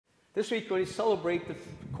This week we celebrate the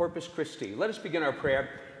Corpus Christi. Let us begin our prayer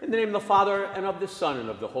in the name of the Father, and of the Son, and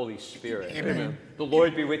of the Holy Spirit. Amen. The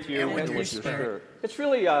Lord be with you. And with your spirit. It's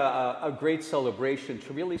really a great celebration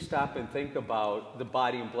to really stop and think about the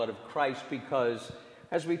body and blood of Christ, because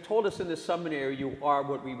as we told us in the seminary, you are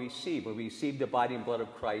what we receive. We receive the body and blood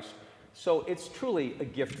of Christ. So it's truly a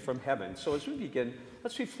gift from heaven. So as we begin,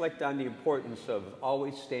 let's reflect on the importance of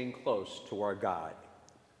always staying close to our God.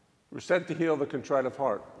 We're sent to heal the contrite of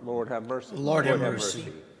heart. Lord, have mercy. Lord, have mercy.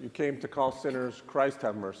 You came to call sinners. Christ,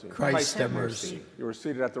 have mercy. Christ, have mercy. You are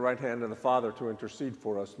seated at the right hand of the Father to intercede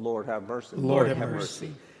for us. Lord, have mercy. Lord, have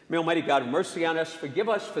mercy. May Almighty God have mercy on us, forgive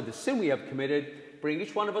us for the sin we have committed, bring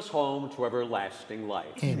each one of us home to everlasting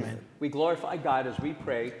life. Amen. We glorify God as we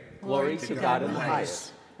pray. Glory to God in the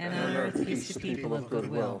highest. And on earth peace to people of good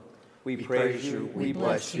will. We praise you, We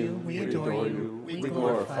bless you, we adore you, we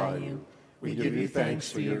glorify you. We give you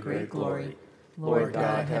thanks for your great glory. Lord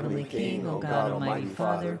God, Heavenly King, O God, Almighty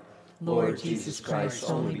Father, Lord Jesus Christ,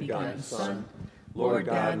 only begotten Son, Lord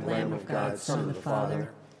God, Lamb of God, Son of the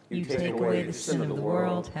Father, you take away the sin of the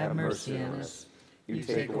world, have mercy on us. You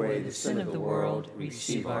take away the sin of the world,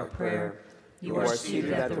 receive our prayer. You are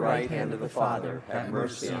seated at the right hand of the Father, have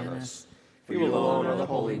mercy on us. You alone are the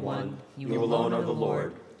Holy One, you alone are the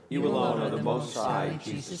Lord, you alone are the Most High,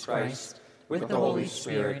 Jesus Christ, with the Holy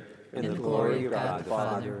Spirit, in the glory of God the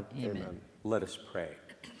Father. Amen. Let us pray.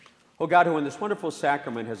 O God, who in this wonderful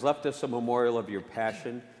sacrament has left us a memorial of your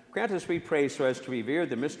passion, grant us, we pray, so as to revere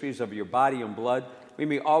the mysteries of your body and blood, we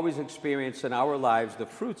may always experience in our lives the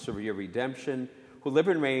fruits of your redemption, who live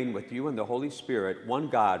and reign with you and the Holy Spirit, one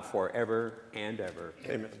God, forever and ever.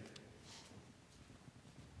 Amen.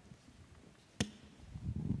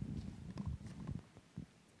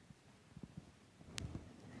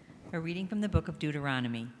 A reading from the book of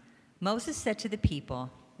Deuteronomy. Moses said to the people,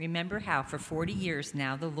 "Remember how for 40 years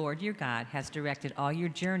now the Lord your God has directed all your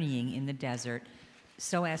journeying in the desert,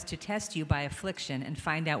 so as to test you by affliction and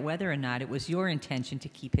find out whether or not it was your intention to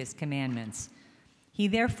keep his commandments. He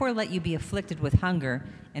therefore let you be afflicted with hunger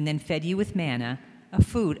and then fed you with manna, a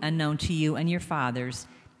food unknown to you and your fathers,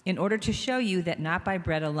 in order to show you that not by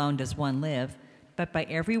bread alone does one live, but by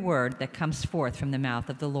every word that comes forth from the mouth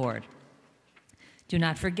of the Lord. Do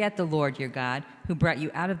not forget the Lord your God, who brought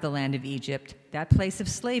you out of the land of Egypt, that place of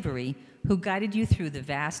slavery, who guided you through the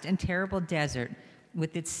vast and terrible desert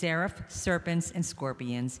with its seraph, serpents, and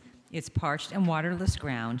scorpions, its parched and waterless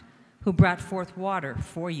ground, who brought forth water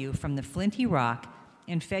for you from the flinty rock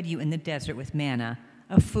and fed you in the desert with manna,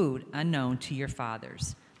 a food unknown to your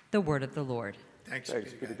fathers." The word of the Lord. Thanks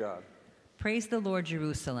be to God. Praise the Lord,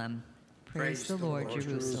 Jerusalem. Praise the the Lord, Lord,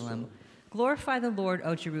 Jerusalem. Glorify the Lord,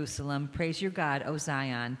 O Jerusalem. Praise your God, O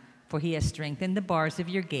Zion, for he has strengthened the bars of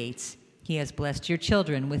your gates. He has blessed your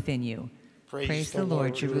children within you. Praise the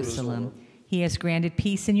Lord, Jerusalem. He has granted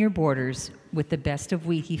peace in your borders. With the best of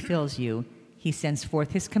wheat he fills you. He sends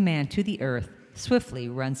forth his command to the earth. Swiftly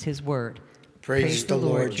runs his word. Praise the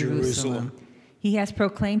Lord, Jerusalem. He has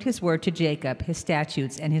proclaimed his word to Jacob, his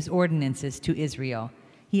statutes and his ordinances to Israel.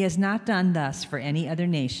 He has not done thus for any other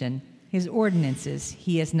nation. His ordinances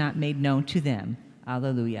he has not made known to them.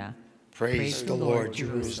 Alleluia. Praise the Lord,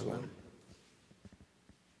 Jerusalem.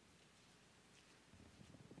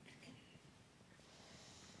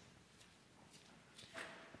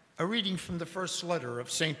 A reading from the first letter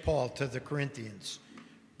of St. Paul to the Corinthians.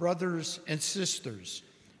 Brothers and sisters,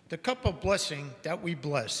 the cup of blessing that we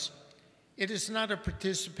bless, it is not a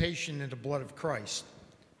participation in the blood of Christ.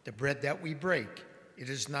 The bread that we break, it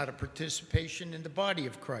is not a participation in the body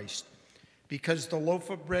of Christ. Because the loaf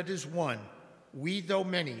of bread is one, we, though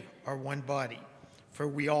many, are one body, for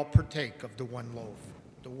we all partake of the one loaf,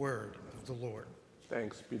 the word of the Lord.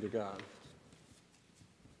 Thanks be to God.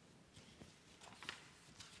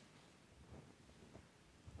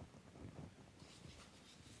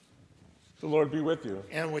 The Lord be with you.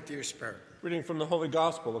 And with your spirit. Reading from the Holy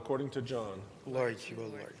Gospel according to John. Glory to you, O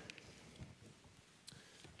Lord.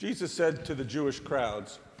 Jesus said to the Jewish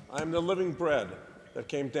crowds, "I am the living bread that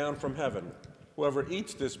came down from heaven. Whoever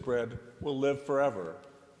eats this bread will live forever,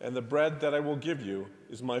 and the bread that I will give you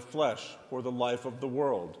is my flesh for the life of the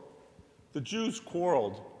world." The Jews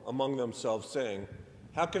quarreled among themselves, saying,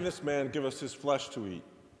 "How can this man give us his flesh to eat?"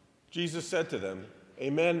 Jesus said to them,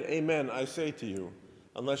 "Amen, amen, I say to you,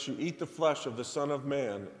 unless you eat the flesh of the Son of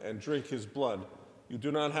Man and drink his blood, you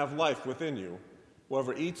do not have life within you.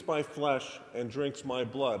 Whoever eats my flesh and drinks my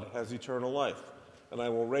blood has eternal life, and I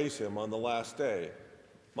will raise him on the last day.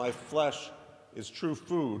 My flesh is true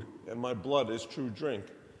food, and my blood is true drink.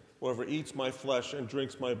 Whoever eats my flesh and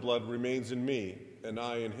drinks my blood remains in me, and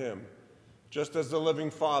I in him. Just as the living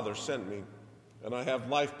Father sent me, and I have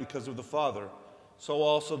life because of the Father, so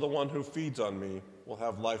also the one who feeds on me will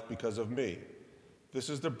have life because of me. This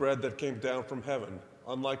is the bread that came down from heaven.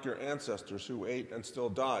 Unlike your ancestors who ate and still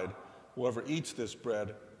died, whoever eats this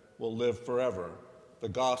bread will live forever. The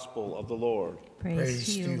gospel of the Lord. Praise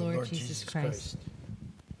to you, Lord Jesus Christ.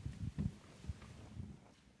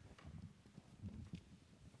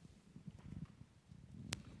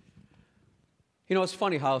 You know, it's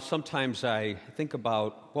funny how sometimes I think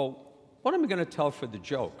about, well, what am I going to tell for the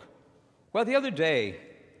joke? Well, the other day,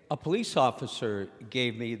 a police officer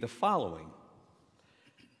gave me the following.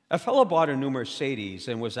 A fellow bought a new Mercedes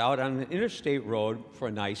and was out on an interstate road for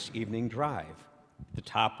a nice evening drive. The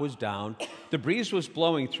top was down, the breeze was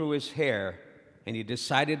blowing through his hair, and he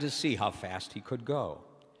decided to see how fast he could go.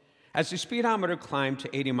 As the speedometer climbed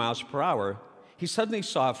to 80 miles per hour, he suddenly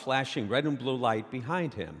saw a flashing red and blue light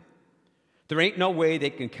behind him. There ain't no way they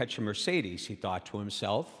can catch a Mercedes, he thought to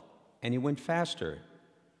himself, and he went faster.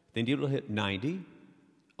 The needle hit 90,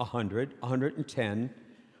 100, 110,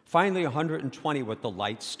 finally 120 with the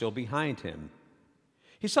lights still behind him.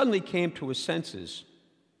 He suddenly came to his senses.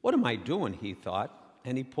 What am I doing, he thought,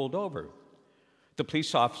 and he pulled over. The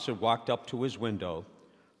police officer walked up to his window,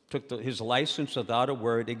 took his license without a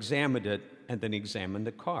word, examined it, and then examined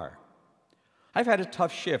the car. I've had a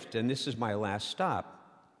tough shift, and this is my last stop.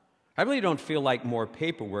 I really don't feel like more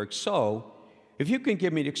paperwork, so if you can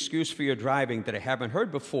give me an excuse for your driving that I haven't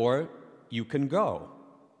heard before, you can go.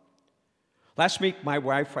 Last week, my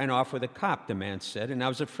wife ran off with a cop, the man said, and I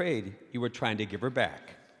was afraid you were trying to give her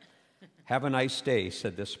back. Have a nice day,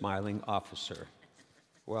 said the smiling officer.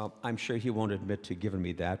 Well, I'm sure he won't admit to giving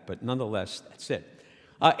me that, but nonetheless, that's it.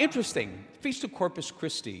 Interesting, Feast of Corpus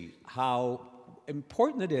Christi, how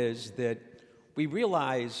important it is that we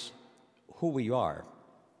realize who we are.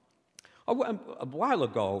 A while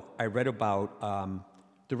ago, I read about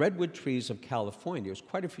the redwood trees of California. It was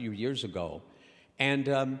quite a few years ago.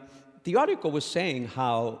 And the article was saying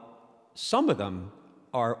how some of them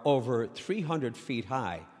are over 300 feet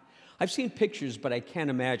high. I've seen pictures, but I can't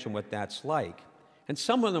imagine what that's like. And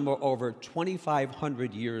some of them are over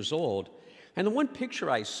 2,500 years old. And the one picture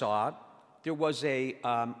I saw, there was a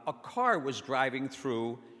car was driving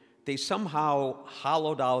through. They somehow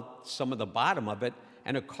hollowed out some of the bottom of it,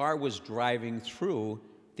 and a car was driving through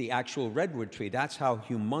the actual redwood tree. That's how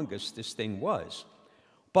humongous this thing was.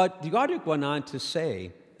 But the article went on to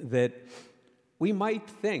say that we might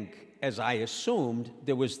think, as I assumed,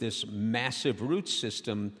 there was this massive root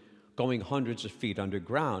system going hundreds of feet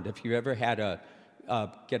underground. If you ever had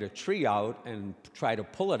get a tree out and try to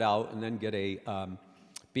pull it out and then be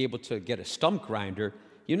able to get a stump grinder,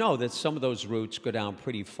 you know that some of those roots go down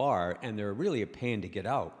pretty far, and they're really a pain to get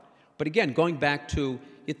out. But again, going back to,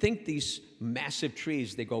 you think these massive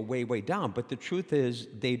trees, they go way, way down, but the truth is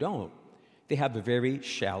they don't. They have a very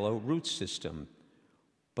shallow root system,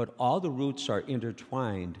 but all the roots are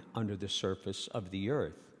intertwined under the surface of the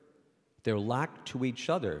earth. They're locked to each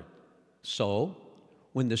other. So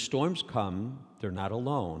when the storms come, they're not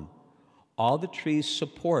alone. All the trees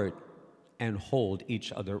support and hold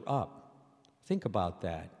each other up. Think about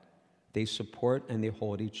that. They support and they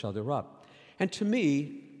hold each other up. And to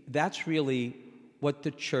me, that's really what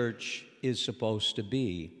the church is supposed to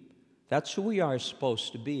be. That's who we are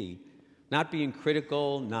supposed to be. Not being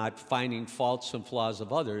critical, not finding faults and flaws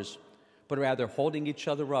of others, but rather holding each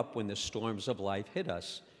other up when the storms of life hit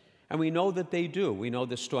us. And we know that they do. We know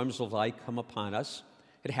the storms of life come upon us.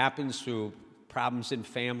 It happens through problems in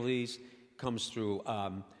families, comes through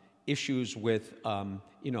issues with,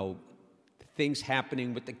 things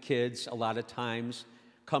happening with the kids a lot of times,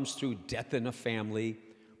 comes through death in a family.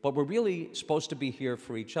 But we're really supposed to be here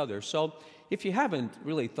for each other. So if you haven't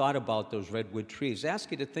really thought about those redwood trees, I ask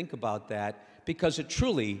you to think about that, because it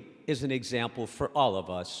truly is an example for all of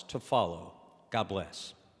us to follow. God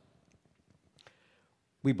bless.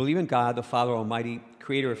 We believe in God, the Father Almighty,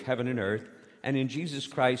 creator of heaven and earth, and in Jesus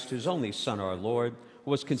Christ, his only Son, our Lord,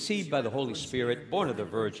 who was conceived by the Holy Spirit, born of the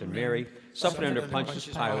Virgin Mary, suffered under Pontius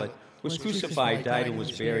Pilate, was crucified, died, and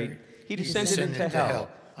was buried. He descended into hell.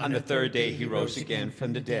 On the third day he rose again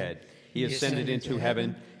from the dead. He ascended into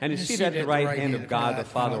heaven and is seated at the right hand of God the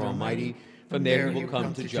Father Almighty. From there he will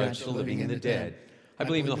come to judge the living and the dead. I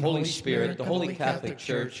believe in the Holy Spirit, the Holy Catholic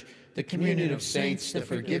Church, the communion of saints, the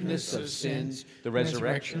forgiveness of sins, the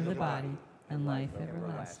resurrection of the body, and life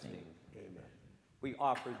everlasting. Amen. We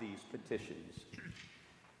offer these petitions.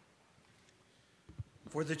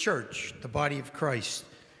 For the church, the body of Christ,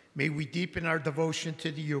 may we deepen our devotion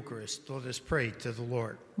to the Eucharist. Let us pray to the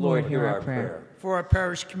Lord. Lord, hear our prayer. For our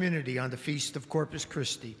parish community on the Feast of Corpus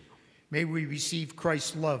Christi, May we receive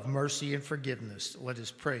Christ's love, mercy, and forgiveness. Let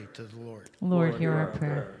us pray to the Lord. Lord, hear our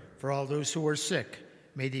prayer. For all those who are sick,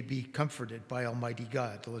 may they be comforted by Almighty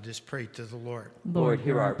God. Let us pray to the Lord. Lord,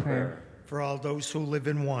 hear our prayer. For all those who live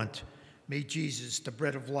in want, may Jesus, the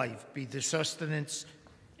bread of life, be their sustenance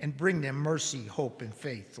and bring them mercy, hope, and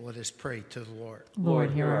faith. Let us pray to the Lord.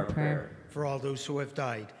 Lord, hear our prayer. For all those who have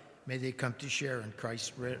died, may they come to share in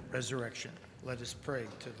Christ's resurrection. Let us pray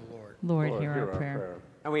to the Lord. Lord, hear our prayer.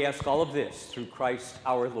 And we ask all of this through Christ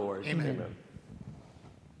our Lord. Amen. Amen.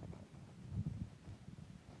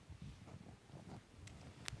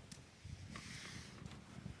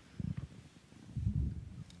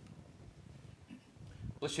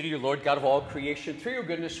 Blessed are you, Lord God of all creation. Through your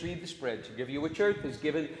goodness, read this bread to give you which earth has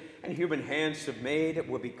given and human hands have made. It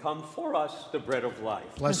will become for us the bread of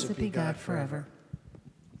life. Blessed be God forever.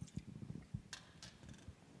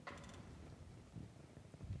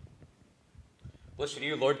 Blessed are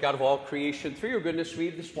you, Lord God of all creation. Through your goodness,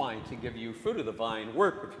 read this wine to give you fruit of the vine,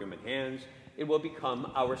 work with human hands. It will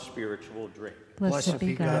become our spiritual drink. Blessed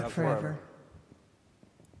be God forever.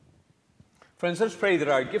 Friends, let's pray that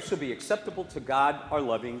our gifts will be acceptable to God, our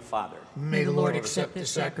loving Father. May the Lord accept the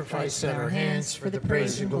sacrifice at our hands for the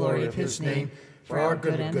praise and glory of his name, for our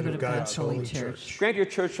good and good of God's holy church. Grant your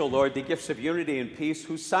church, O Lord, the gifts of unity and peace,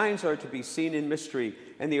 whose signs are to be seen in mystery,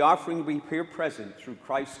 and the offering we here present through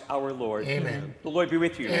Christ our Lord. Amen. The Lord be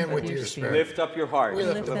with you. And with your spirit. Lift up your hearts. We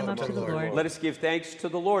Lift them up to the Lord. Let us give thanks to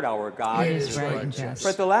the Lord our God. It is right and just. For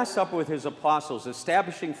at the Last Supper with his apostles,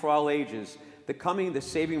 establishing for all ages the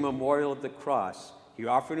saving memorial of the cross, he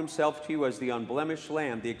offered himself to you as the unblemished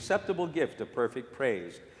lamb, the acceptable gift of perfect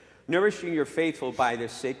praise. Nourishing your faithful by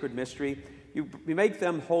this sacred mystery, you make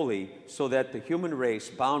them holy so that the human race,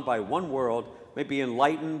 bound by one world, may be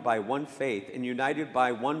enlightened by one faith and united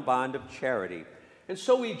by one bond of charity. And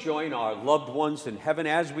so we join our loved ones in heaven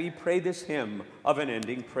as we pray this hymn of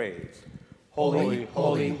unending praise. Holy,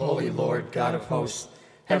 holy, holy Lord, God of hosts,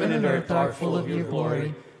 heaven and earth are full of your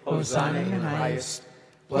glory. Hosanna in the highest.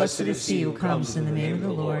 Blessed is he who comes in the name of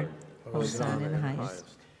the Lord. Hosanna in the highest.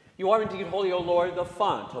 You are indeed holy, O Lord, the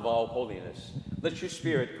font of all holiness. Let your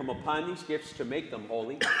Spirit come upon these gifts to make them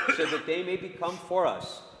holy, so that they may become for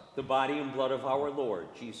us the body and blood of our Lord,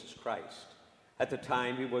 Jesus Christ. At the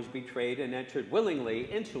time he was betrayed and entered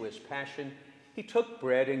willingly into his passion, he took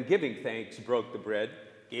bread and giving thanks, broke the bread,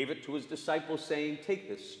 gave it to his disciples, saying, "Take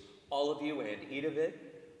this, all of you, and eat of it,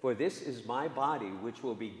 for this is my body, which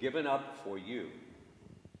will be given up for you."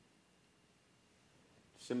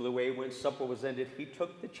 Similar way, when supper was ended, he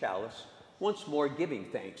took the chalice, once more giving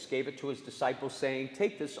thanks, gave it to his disciples, saying,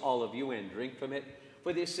 "Take this, all of you, and drink from it,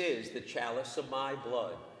 for this is the chalice of my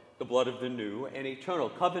blood, the blood of the new and eternal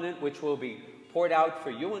covenant, which will be poured out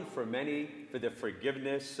for you and for many for the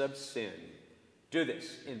forgiveness of sin. Do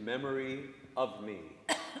this in memory of me."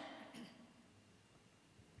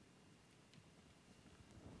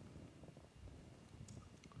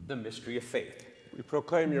 The mystery of faith. We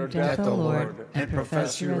proclaim your Death, death, O O Lord, and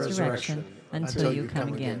profess your resurrection until you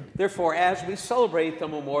come again. Therefore, as we celebrate the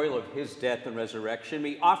memorial of his death and resurrection,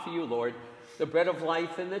 we offer you, Lord, the bread of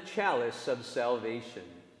life and the chalice of salvation,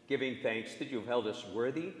 giving thanks that you've held us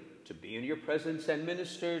worthy to be in your presence and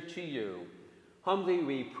minister to you. Humbly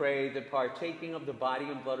we pray that, partaking of the body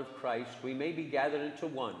and blood of Christ, we may be gathered into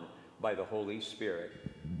one by the Holy Spirit.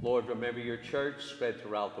 Lord, remember your church spread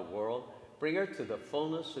throughout the world. Bring her to the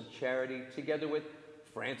fullness of charity, together with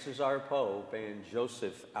Francis our Pope and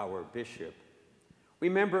Joseph our Bishop.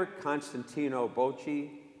 Remember Constantino Bocci,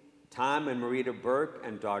 Tom and Marita Burke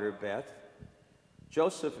and daughter Beth,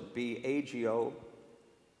 Joseph B. Agio,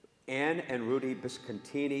 Anne and Rudy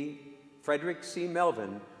Biscontini, Frederick C.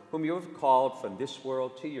 Melvin, whom you have called from this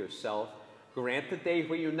world to yourself. Grant that they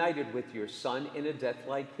who are united with your Son in a death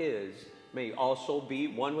like his may also be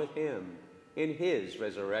one with him in his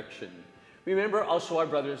resurrection. Remember also our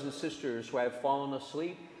brothers and sisters who have fallen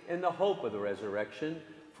asleep in the hope of the resurrection,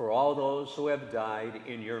 for all those who have died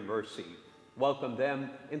in your mercy. Welcome them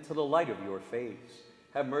into the light of your face.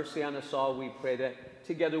 Have mercy on us all, we pray, that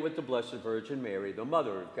together with the Blessed Virgin Mary, the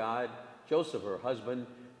Mother of God, Joseph her husband,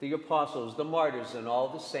 the apostles, the martyrs, and all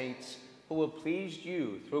the saints who have pleased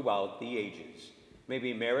you throughout the ages, may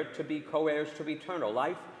we merit to be co-heirs to eternal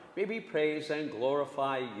life, may we praise and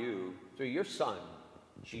glorify you through your Son,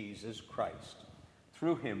 Jesus Christ.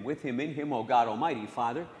 Through him, with him, in him, O God Almighty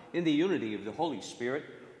Father, in the unity of the Holy Spirit,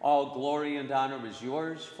 all glory and honor is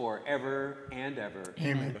yours forever and ever.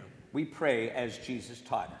 Amen. We pray as Jesus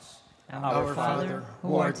taught us. Our Father,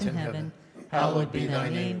 who art in heaven, hallowed be thy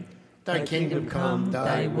name. Thy kingdom come,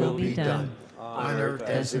 thy will be done, on earth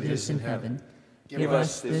as it is in heaven. Give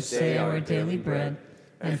us this day our daily bread,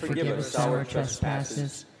 and forgive us our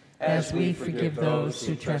trespasses, as we forgive those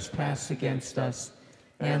who trespass against us.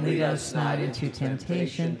 And lead us not into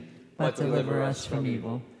temptation, but deliver us from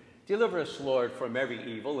evil. Deliver us, Lord, from every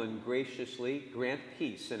evil, and graciously grant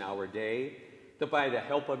peace in our day, that by the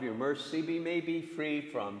help of your mercy we may be free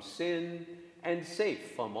from sin and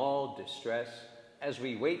safe from all distress, as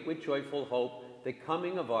we wait with joyful hope the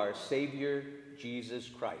coming of our Savior, Jesus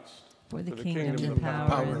Christ. For the For the kingdom, kingdom, the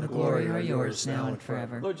power, and the glory are yours now and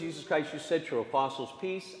forever. Lord Jesus Christ, you said to your apostles,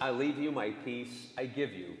 peace I leave you, my peace I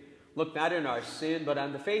give you. Look not on our sin, but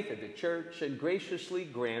on the faith of the church, and graciously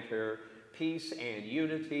grant her peace and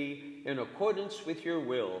unity in accordance with your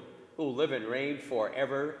will, who live and reign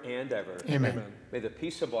forever and ever. Amen. May the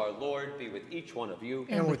peace of our Lord be with each one of you.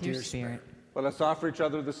 And with your spirit. Let us offer each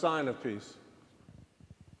other the sign of peace.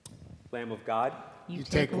 Lamb of God, You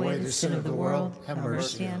take away the sin of the world, have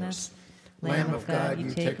mercy on us. Lamb of God,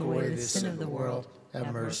 you take away the sin of the world,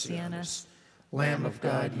 have mercy on us. Lamb of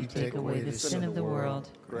God, you take away the sin of the world,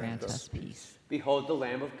 grant us peace. behold the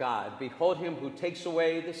Lamb of God. Behold him who takes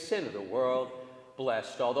away the sin of the world.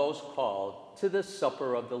 Blessed all those called to the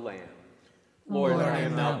supper of the Lamb. Lord, I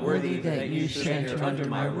am not worthy that you should enter under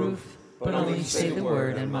my roof, but only say the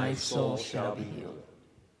word, and my soul shall be healed.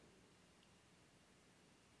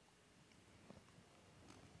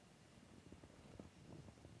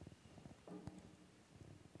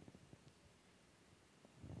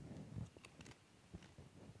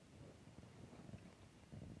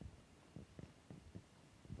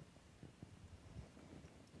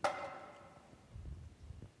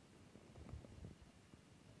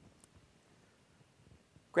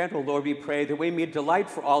 Grant, O Lord, we pray, that we may delight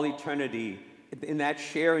for all eternity in that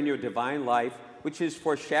share in your divine life, which is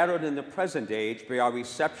foreshadowed in the present age by our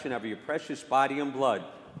reception of your precious body and blood,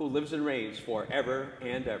 who lives and reigns forever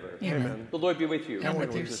and ever. Amen. The Lord be with you. And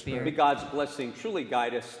with your spirit. May God's blessing truly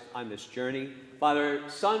guide us on this journey. Father,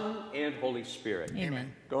 Son, and Holy Spirit.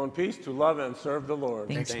 Amen. Go in peace to love and serve the Lord.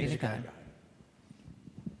 Thanks be to God.